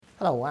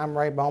Hello, I'm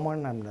Ray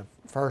Bowman. I'm the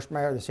first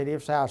mayor of the city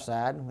of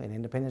Southside in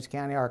Independence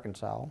County,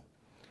 Arkansas.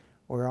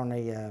 We're on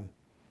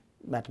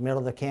about the middle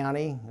of the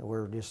county.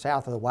 We're just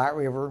south of the White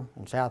River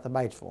and south of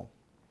Batesville.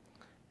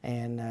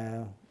 And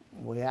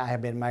I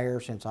have been mayor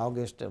since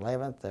August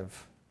 11th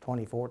of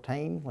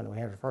 2014 when we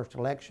had our first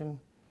election.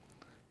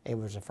 It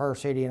was the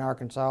first city in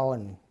Arkansas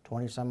in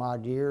 20 some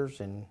odd years,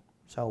 and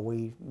so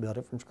we built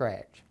it from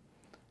scratch.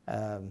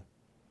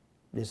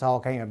 This all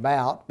came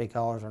about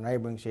because our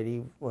neighboring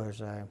city was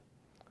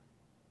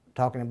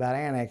talking about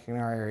annexing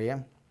our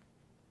area,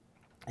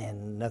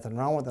 and nothing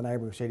wrong with the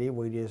neighboring city.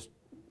 We just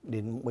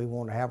we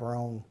wanted to have our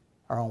own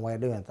way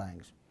of doing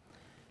things.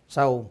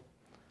 So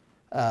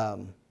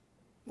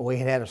we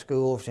had a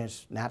school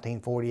since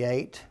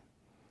 1948,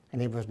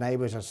 and it was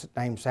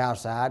named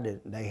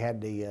Southside. They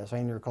had the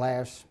senior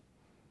class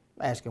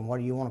asking, what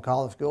do you want to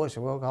call the school? I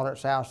said, we'll call it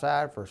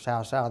Southside for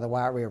South Side of the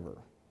White River.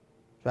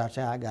 So that's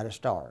how I got to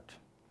start.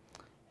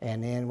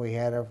 And then we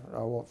had a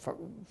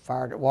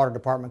water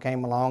department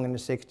came along in the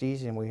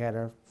 60s, and we had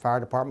a fire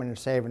department in the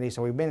 70s.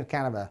 So we've been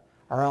kind of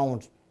our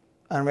own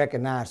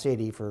unrecognized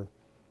city for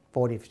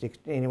 40,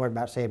 60, anywhere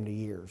about 70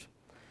 years.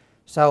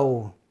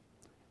 So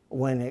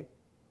when it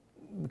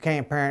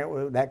became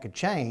apparent that could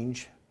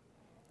change,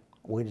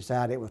 we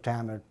decided it was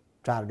time to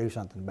try to do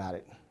something about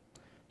it.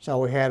 So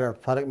we had our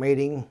public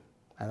meeting,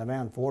 and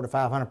around 400 to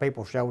 500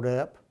 people showed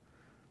up,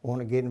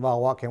 wanted to get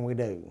involved. What can we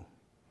do?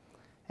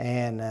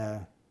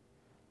 And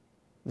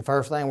the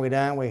first thing we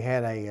done, we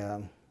had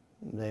the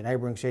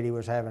neighboring city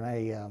was having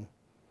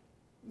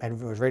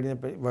was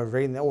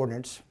reading the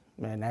ordinance,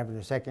 and having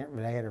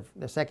they had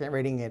the second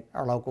reading at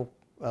our local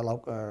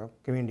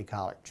community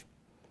college.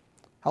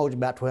 Holds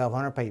about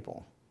 1,200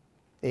 people.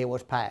 It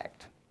was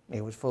packed.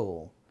 It was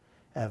full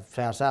of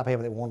Southside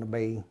people that wanted to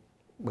be.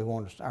 We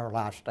wanted our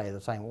life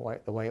to stay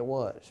the way it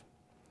was.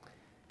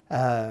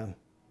 The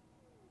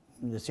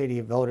city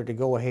voted to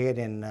go ahead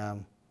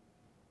and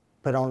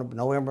put on the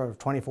November of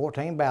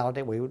 2014 ballot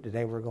that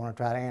they were going to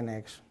try to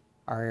annex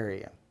our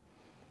area.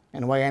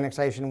 And the way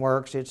annexation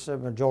works, it's a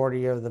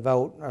majority of the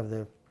vote of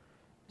the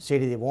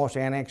city that wants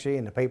to annex you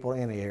and the people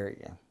in the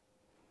area.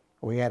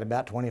 We had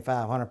about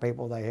 2,500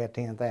 people, they had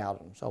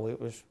 10,000. So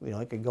it was,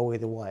 it could go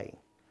either way.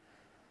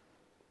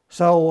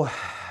 So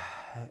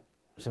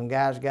some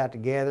guys got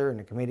together and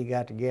the committee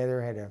got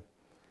together,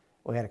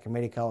 we had a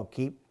committee called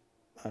Keep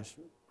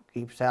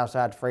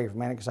Southside Free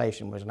from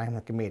Annexation was the name of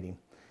the committee.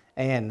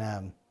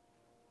 And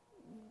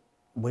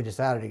we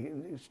decided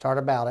to start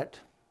a ballot,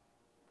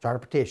 start a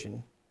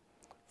petition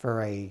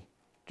to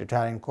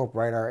try to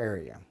incorporate our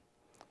area.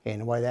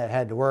 And the way that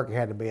had to work, it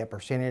had to be a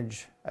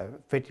percentage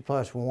of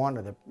 50+1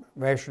 of the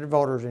registered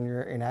voters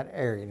in that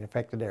area, in the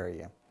affected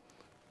area.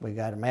 We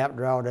got a map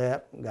drawn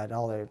up, got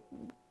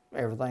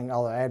everything,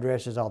 all the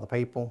addresses, all the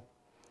people,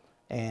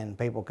 and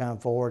people come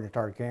forward and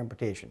started carrying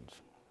petitions.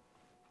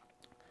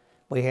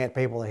 We had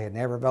people that had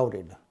never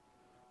voted.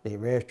 They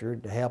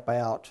registered to help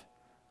out,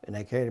 and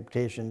they carried the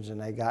petitions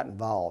and they got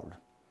involved.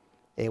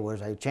 It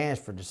was a chance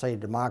to see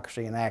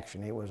democracy in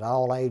action. It was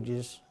all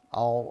ages,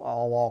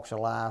 all walks of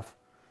life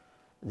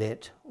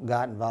that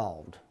got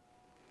involved.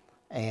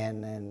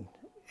 And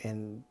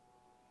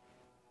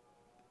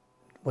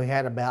we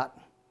had about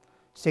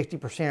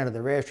 60% of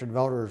the registered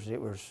voters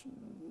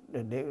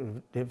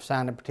that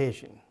signed the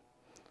petition.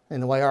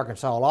 And the way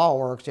Arkansas law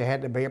works, it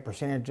had to be a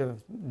percentage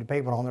of the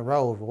people on the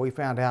rolls. But we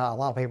found out a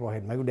lot of people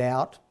had moved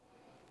out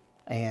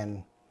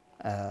and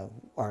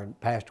or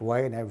passed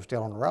away, and they were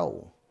still on the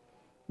roll.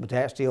 But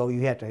that still,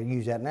 you have to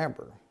use that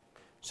number.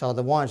 So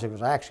the ones that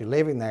was actually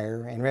living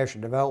there and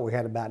registered to vote, we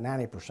had about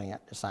 90%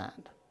 that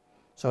signed.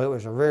 So it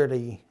was a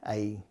really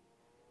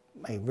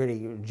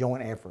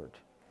joint effort.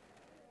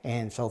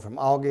 And so from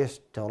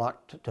August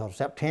till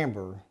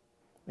September,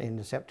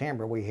 in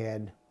September we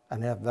had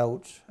enough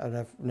votes,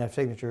 enough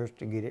signatures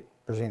to get it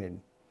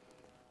presented.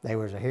 There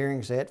was a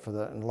hearing set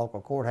in the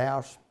local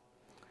courthouse.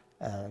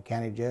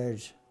 County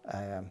judge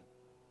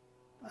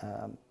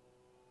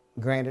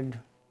granted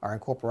our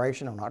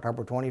incorporation on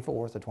October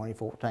 24th of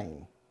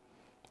 2014.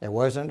 There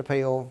was an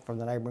appeal from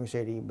the neighboring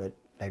city, but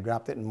they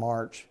dropped it in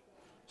March.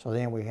 So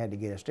then we had to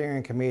get a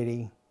steering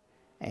committee,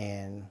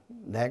 and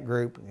that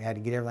group had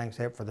to get everything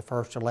set for the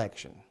first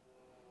election.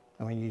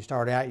 And when you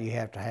start out, you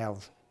have to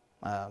have,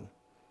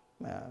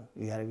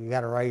 you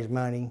got to raise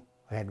money.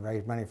 We had to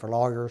raise money for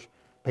lawyers.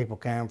 People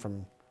come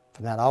from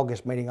that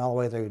August meeting all the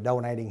way through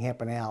donating,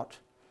 helping out.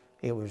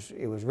 It was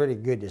really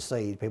good to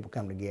see people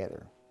come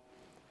together.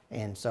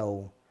 And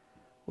so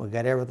we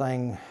got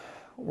everything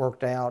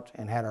worked out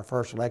and had our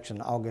first election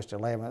August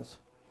 11th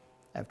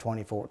of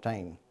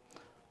 2014.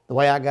 The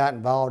way I got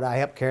involved, I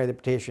helped carry the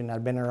petition.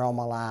 I'd been there all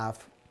my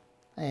life.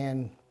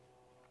 And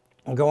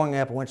growing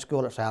up, I went to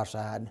school at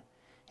Southside,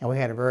 and we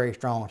had a very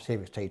strong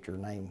civics teacher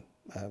named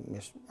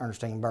Miss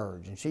Ernestine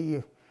Burge. And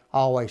she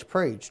always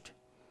preached,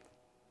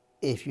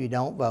 if you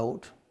don't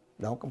vote,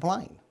 don't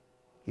complain.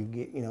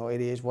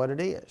 It is what it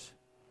is.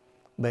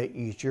 But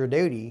it's your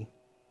duty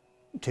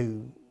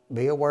to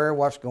be aware of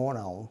what's going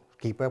on,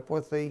 keep up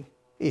with the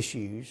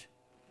issues,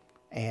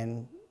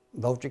 and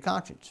vote your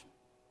conscience.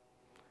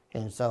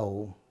 And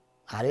so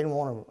I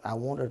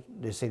wanted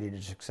the city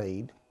to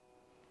succeed.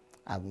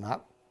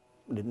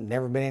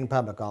 Never been in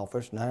public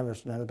office. None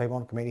of the people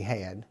on the committee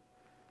had.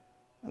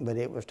 But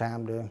it was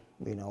time to,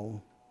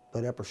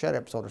 put up or shut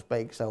up, so to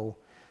speak. So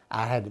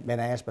I had been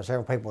asked by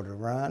several people to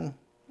run.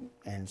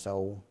 And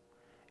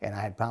I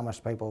had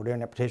promised people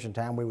during that petition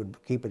time we would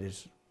keep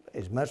it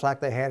as much like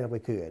they had as we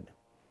could.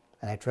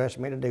 And they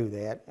trusted me to do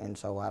that. And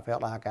so I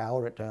felt like I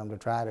owed it to them to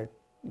try to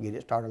get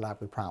it started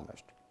like we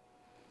promised.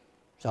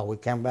 So we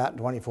came about in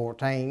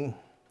 2014,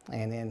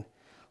 and then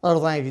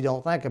little things you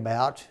don't think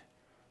about,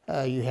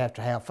 you have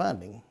to have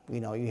funding.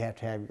 You have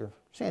to have your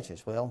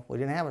census. Well, we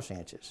didn't have a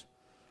census.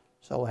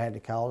 So I had to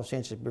call the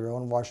Census Bureau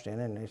in Washington,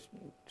 and they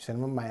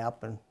send them a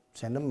map and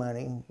send them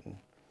money. And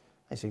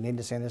they said, you need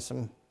to send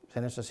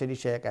us a city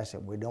check. I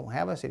said, we don't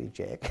have a city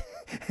check.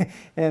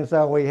 And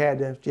so we had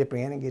to chip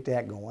in and get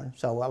that going.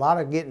 So a lot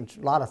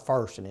of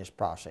firsts in this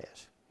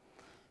process.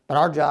 But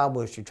our job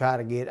was to try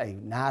to get a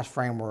nice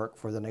framework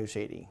for the new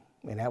city.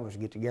 And that was to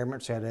get the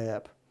government set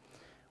up.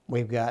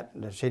 We've got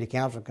the city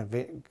council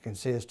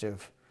consists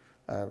of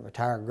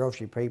retired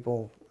grocery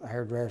people,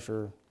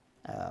 hairdresser,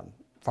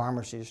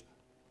 pharmacist,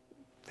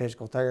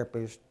 physical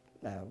therapist,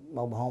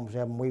 mobile home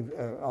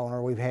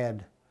owner. We've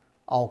had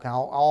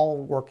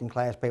all working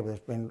class people that's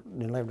been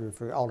lived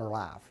for all their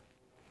life,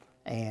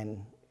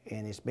 and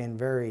it's been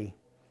very.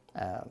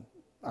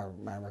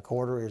 My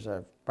recorder is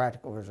a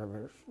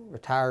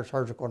retired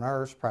surgical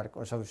nurse,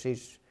 so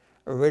she's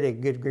a really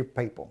good group of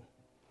people,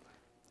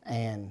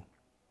 and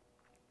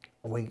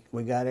we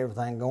got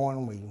everything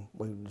going.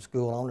 The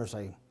school owned us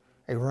a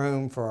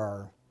room for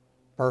our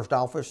first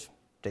office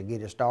to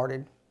get us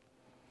started.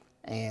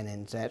 And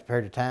in that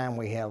period of time,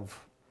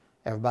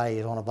 everybody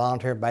is on a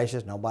volunteer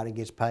basis. Nobody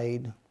gets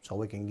paid, so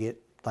we can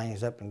get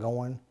things up and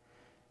going.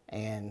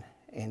 And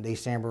in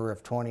December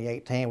of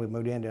 2018, we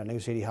moved into a new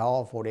city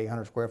hall,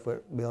 4,800 square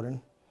foot building.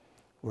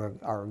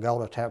 Our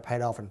goal is to have it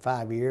paid off in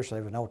 5 years, so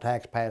there was no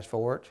tax passed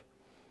for it.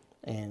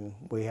 And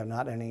we have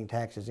not done any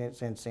taxes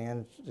since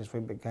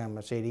we've become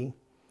a city.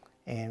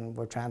 And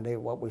we're trying to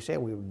do what we said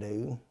we would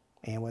do.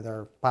 And with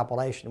our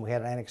population, we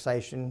had an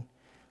annexation.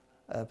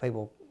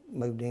 People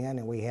moved in,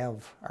 and we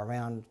have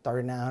around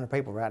 3,900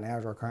 people right now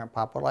as our current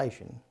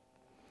population.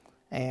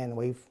 And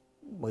we've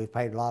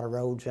paved a lot of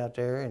roads out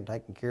there and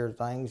taken care of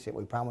things that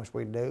we promised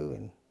we'd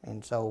do.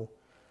 And so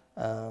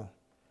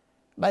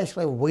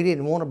basically we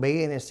didn't want to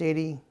be in a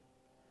city,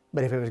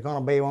 but if it was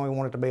going to be one, we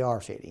wanted it to be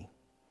our city.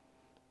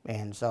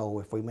 And so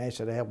if we mess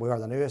it up, we are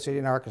the newest city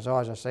in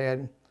Arkansas, as I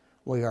said.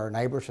 We are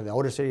neighbors to the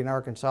oldest city in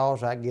Arkansas,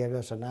 so that gives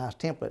us a nice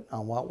template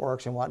on what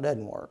works and what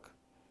doesn't work.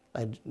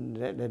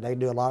 They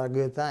do a lot of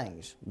good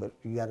things, but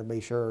you got to be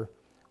sure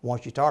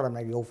once you start them,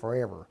 they go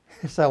forever.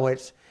 So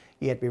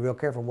you have to be real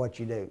careful what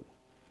you do.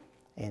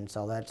 And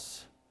so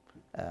that's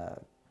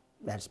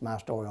my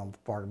story on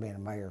part of being a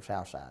mayor of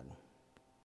Southside.